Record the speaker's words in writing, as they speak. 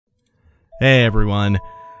Hey everyone.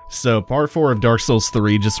 So part 4 of Dark Souls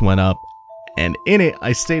 3 just went up, and in it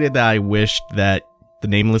I stated that I wished that the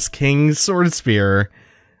Nameless King's Sword Spear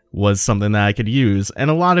was something that I could use, and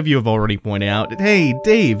a lot of you have already pointed out, hey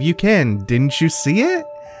Dave, you can, didn't you see it?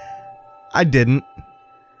 I didn't.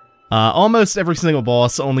 Almost every single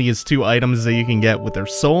boss only has 2 items that you can get with their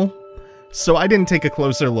soul, so I didn't take a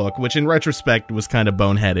closer look, which in retrospect was kind of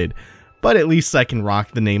boneheaded, but at least I can rock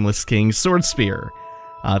the Nameless King's Sword Spear.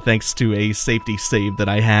 Thanks to a safety save that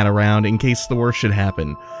I had around in case the worst should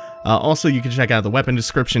happen. Also, you can check out the weapon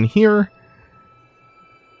description here.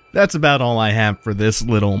 That's about all I have for this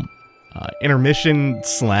little intermission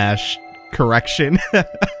slash correction.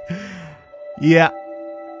 Yeah,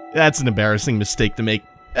 that's an embarrassing mistake to make.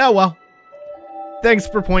 Oh well. Thanks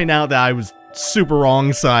for pointing out that I was super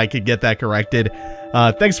wrong so I could get that corrected.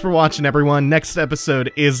 Thanks for watching, everyone. Next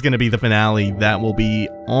episode is going to be the finale. That will be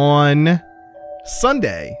on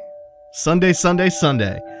Sunday. Sunday.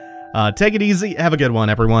 Take it easy. Have a good one,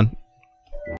 everyone.